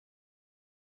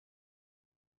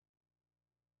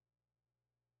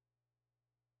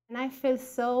And I feel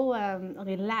so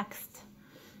relaxed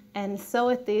and so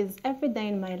it is every day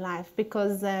in my life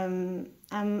because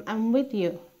I'm with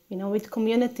you, you know, with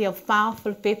community of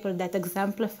powerful people that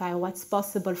exemplify what's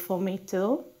possible for me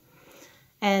too.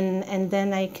 And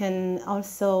then I can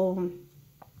also,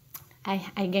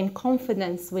 I gain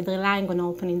confidence with relying on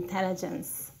open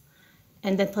intelligence.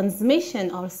 And the transmission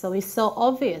also is so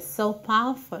obvious, so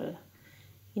powerful,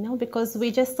 you know, because we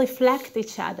just reflect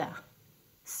each other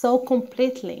so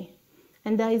completely.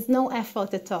 And there is no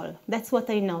effort at all. That's what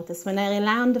I noticed. When I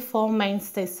rely on the Four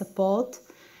Mainstays support,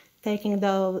 taking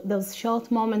those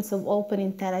short moments of open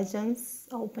intelligence,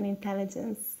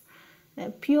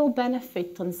 pure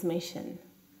benefit transmission.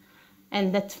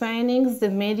 And the trainings, the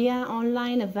media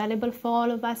online available for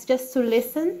all of us, just to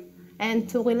listen and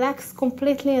to relax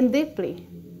completely and deeply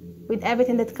with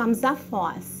everything that comes up for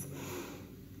us.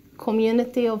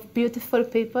 Community of beautiful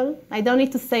people. I don't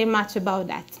need to say much about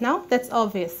that, no? That's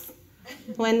obvious.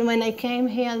 When I came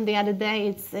here the other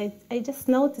day, I just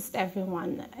noticed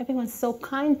everyone's so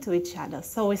kind to each other,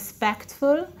 so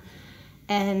respectful,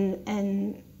 and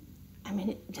I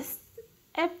mean, just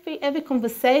every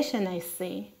conversation I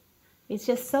see, it's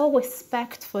just so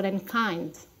respectful and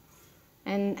kind,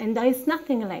 and there is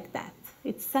nothing like that.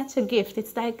 It's such a gift.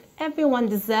 It's like everyone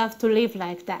deserves to live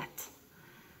like that.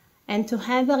 And to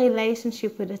have a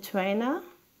relationship with a trainer,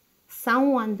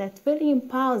 someone that really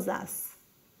empowers us,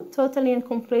 totally and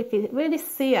completely, really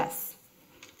see us,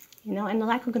 you know, and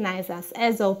recognize us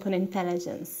as open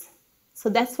intelligence. So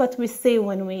that's what we see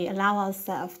when we allow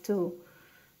ourselves to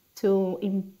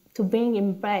being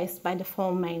embraced by the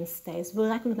Four Mainstays. We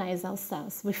recognize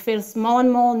ourselves. We feel more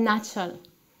and more natural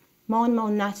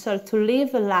to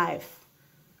live a life,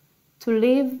 to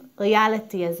live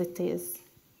reality as it is.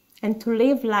 And to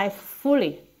live life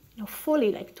fully, you know,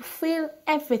 like to feel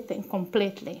everything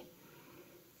completely.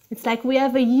 It's like we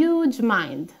have a huge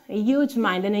mind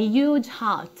and a huge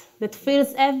heart that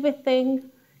feels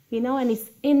everything, you know, and it's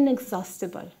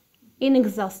inexhaustible.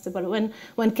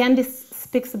 When Candice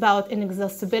speaks about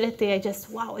inexhaustibility, I just,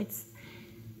 wow, it's,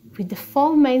 with the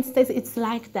Four Mainstays, it's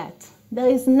like that. There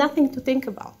is nothing to think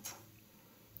about.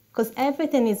 Because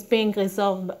everything is being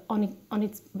resolved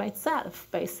by itself,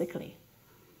 basically.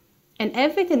 And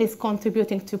everything is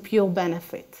contributing to pure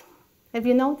benefit. Have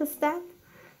you noticed that?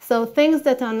 So things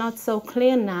that are not so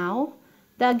clear now,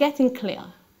 they're getting clear.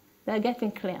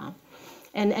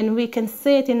 And we can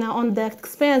see it in our own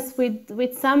experience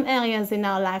with some areas in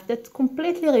our life that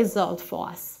completely resolved for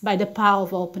us by the power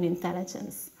of open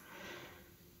intelligence.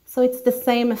 So it's the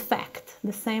same effect.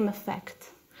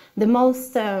 The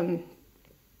most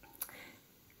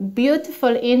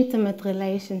beautiful, intimate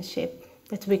relationship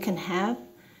that we can have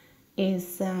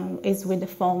is with the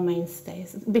Four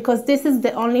Mainstays, because this is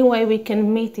the only way we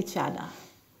can meet each other.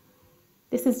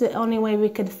 This is the only way we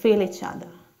can feel each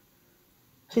other.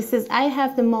 I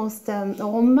have the most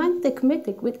romantic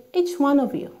meeting with each one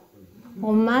of you.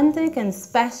 Romantic and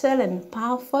special and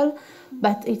powerful,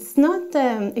 but it's not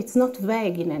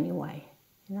vague in any way.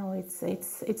 You know,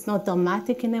 it's not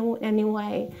dramatic in any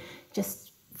way,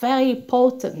 just very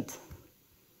potent.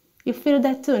 You feel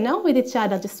that too, no? With each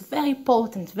other, just very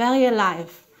potent, very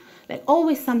alive. Like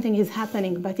always something is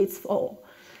happening, but it's for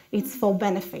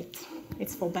benefit.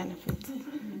 It's for benefit.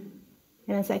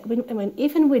 And it's like,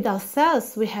 even with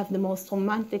ourselves, we have the most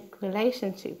romantic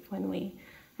relationship when we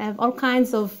have all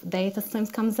kinds of data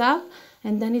streams comes up,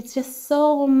 and then it's just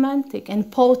so romantic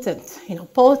and potent, you know,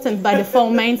 potent by the Four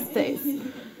Mainstays.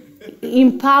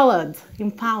 Empowered.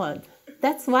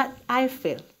 That's what I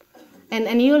feel.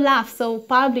 And you laugh, so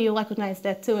probably you recognize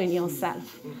that too in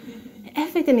yourself.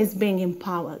 Everything is being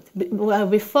empowered. Well,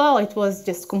 before it was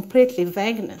just completely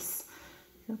vagueness.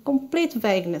 Complete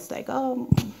vagueness, like,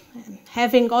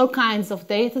 having all kinds of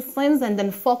data streams and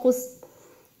then focus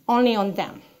only on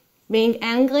them. Being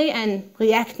angry and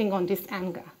reacting on this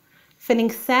anger. Feeling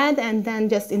sad and then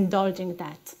just indulging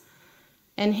that.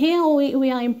 And here we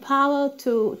are empowered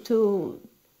to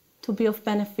be of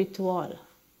benefit to all.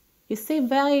 You see,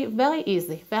 very, very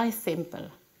easy, very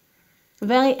simple,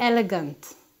 very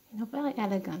elegant, you know, very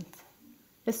elegant.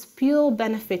 Just pure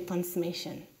benefit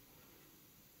transmission.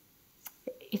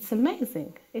 It's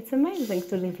amazing. It's amazing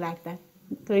to live like that,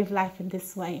 to live life in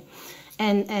this way.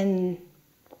 And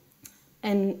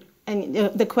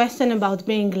the question about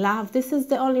being loved, this is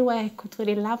the only way I could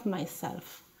really love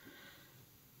myself.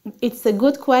 It's a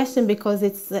good question because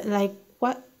it's like,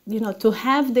 what, you know, to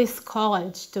have this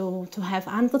courage, to have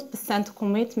 100%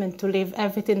 commitment to leave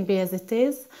everything be as it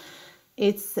is,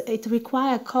 it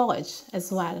requires courage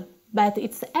as well. But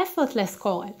it's effortless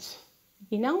courage.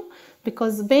 you know?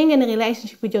 Because being in a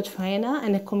relationship with your trainer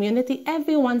and a community,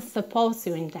 everyone supports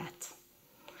you in that.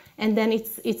 And then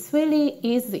it's really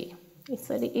easy. It's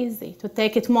really easy to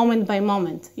take it moment by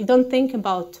moment. You don't think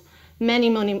about many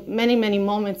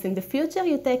moments in the future.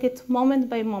 You take it moment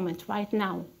by moment, right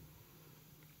now.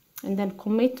 And then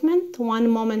commitment, one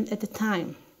moment at a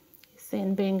time. You see,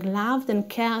 and being loved and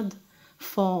cared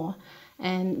for,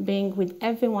 and being with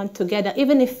everyone together.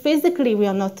 Even if physically we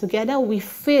are not together, we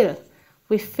feel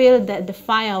that the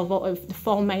fire of the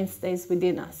Four Mainstays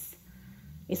within us.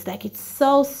 It's like it's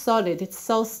so solid, it's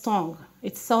so strong,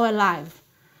 it's so alive.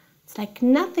 It's like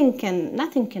nothing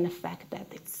can affect that.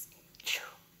 It's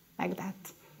like that.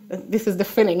 This is the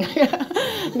feeling.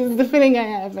 This is the feeling I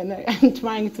have, and I'm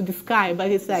trying to describe, but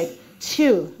it's like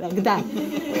chew, like that,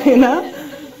 you know?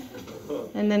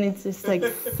 And then it's just like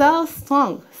so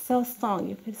strong, so strong.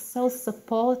 You feel so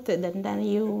supported, and then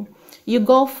you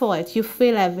go for it. You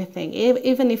feel everything,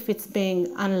 even if it's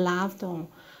being unloved or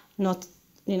not,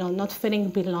 you know, not feeling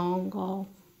belong or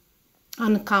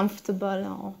uncomfortable,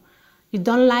 or you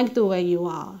don't like the way you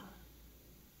are.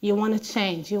 You want to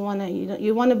change. You want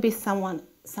to be someone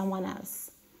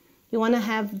else. You want to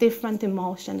have different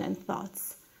emotions and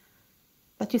thoughts.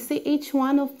 But you see, each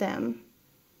one of them,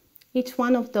 each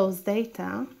one of those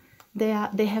data,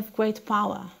 they have great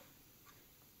power.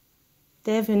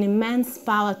 They have an immense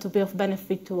power to be of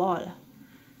benefit to all,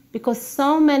 because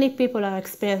so many people are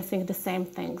experiencing the same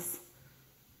things.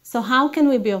 So how can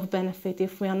we be of benefit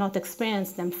if we are not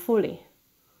experiencing them fully?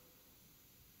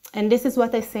 And this is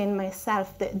what I say in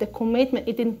myself, the commitment,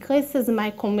 it increases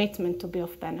my commitment to be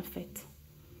of benefit.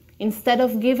 Instead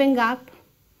of giving up,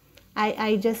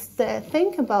 I just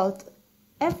think about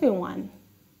everyone.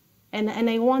 And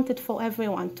I want it for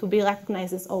everyone to be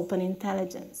recognized as open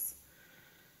intelligence.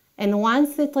 And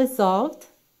once it's resolved,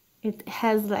 it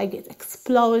has like an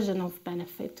explosion of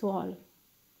benefit to all.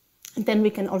 And then we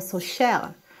can also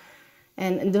share.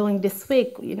 And during this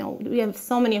week, you know, we have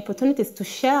so many opportunities to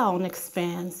share our own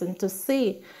experience and to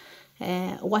see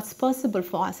what's possible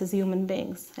for us as human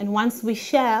beings. And once we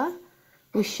share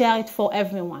it for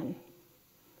everyone.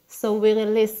 So we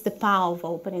release the power of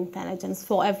open intelligence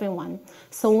for everyone.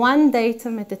 So one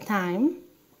datum at a time,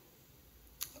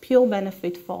 pure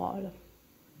benefit for all.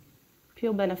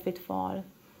 Pure benefit for all.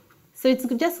 So it's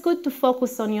just good to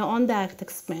focus on your own direct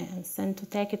experience and to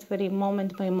take it really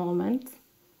moment by moment,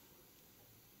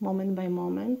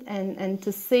 and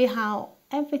to see how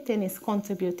everything is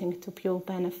contributing to pure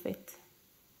benefit.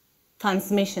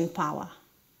 Transmission power.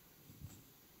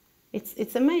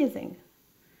 It's amazing.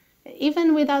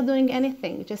 Even without doing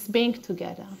anything, just being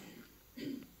together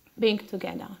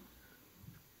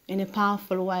in a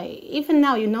powerful way. Even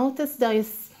now, you notice there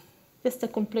is just a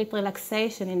complete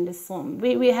relaxation in this room.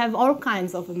 We have all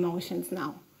kinds of emotions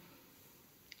now.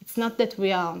 It's not that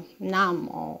we are numb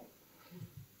or,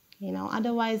 you know,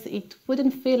 otherwise it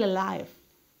wouldn't feel alive.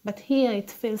 But here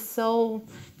it feels so,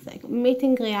 it's like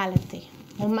meeting reality,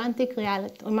 romantic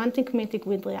meeting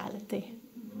with reality.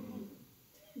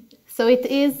 So it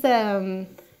is,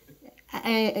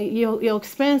 your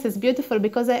experience is beautiful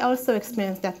because I also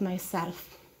experienced that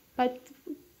myself. But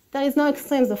there is no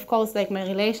extremes, of course, like my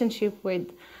relationship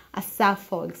with Asaf,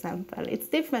 for example. It's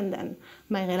different than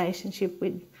my relationship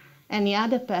with any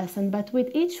other person, but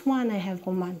with each one I have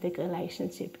romantic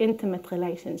relationship, intimate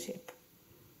relationship.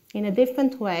 In a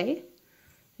different way,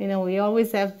 you know, we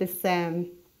always have this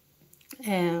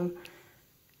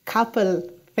couple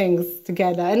things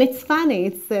together, and it's funny.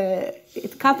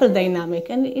 It's couple dynamic,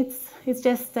 and it's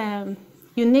just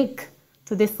unique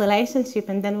to this relationship.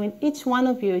 And then with each one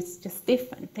of you, it's just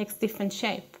different, takes different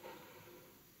shape.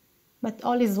 But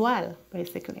all is well,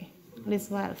 basically, all is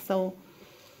well. So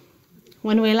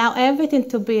when we allow everything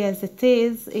to be as it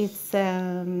is,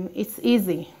 it's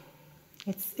easy.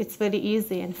 It's very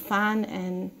easy and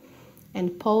fun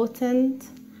and potent.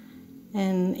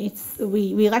 And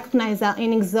we recognize our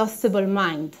inexhaustible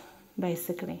mind,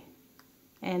 basically.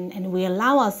 And we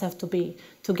allow ourselves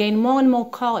to gain more and more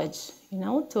courage, you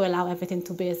know, to allow everything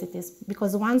to be as it is.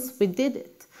 Because once we did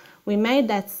it, we made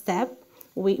that step,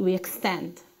 we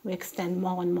extend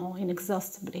more and more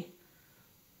inexhaustibly.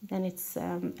 Then it's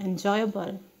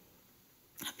enjoyable,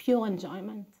 a pure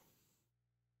enjoyment.